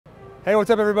Hey,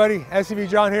 what's up everybody? SCV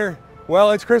John here.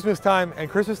 Well, it's Christmas time, and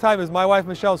Christmas time is my wife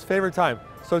Michelle's favorite time.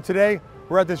 So today,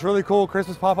 we're at this really cool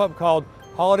Christmas pop-up called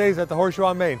Holidays at the Horseshoe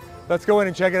on Main. Let's go in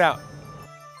and check it out.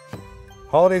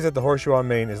 Holidays at the Horseshoe on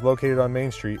Main is located on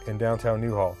Main Street in downtown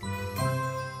Newhall.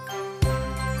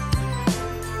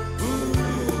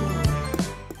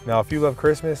 Now, if you love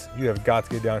Christmas, you have got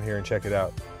to get down here and check it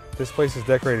out. This place is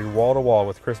decorated wall to wall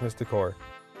with Christmas decor.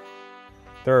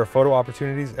 There are photo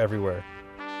opportunities everywhere.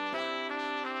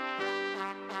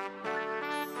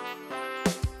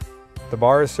 The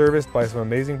bar is serviced by some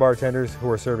amazing bartenders who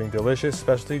are serving delicious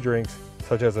specialty drinks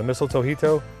such as a mistletoe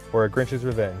mojito or a Grinch's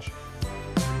Revenge.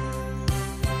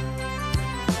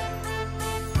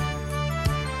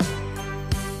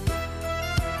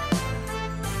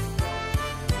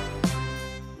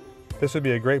 This would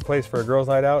be a great place for a girls'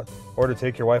 night out or to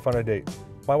take your wife on a date.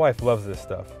 My wife loves this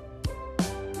stuff.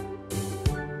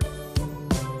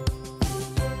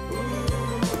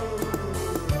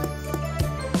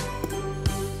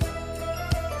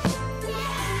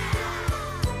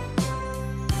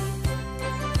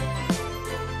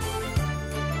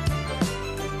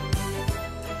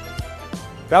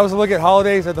 That was a look at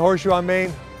Holidays at the Horseshoe on Main.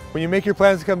 When you make your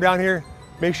plans to come down here,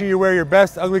 make sure you wear your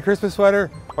best ugly Christmas sweater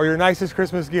or your nicest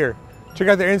Christmas gear. Check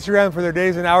out their Instagram for their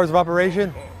days and hours of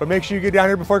operation, but make sure you get down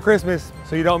here before Christmas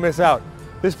so you don't miss out.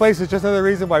 This place is just another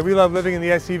reason why we love living in the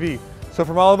SCV. So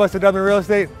from all of us at Dubner Real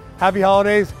Estate, happy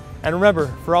holidays, and remember,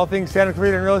 for all things Santa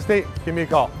Clarita and real estate, give me a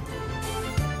call.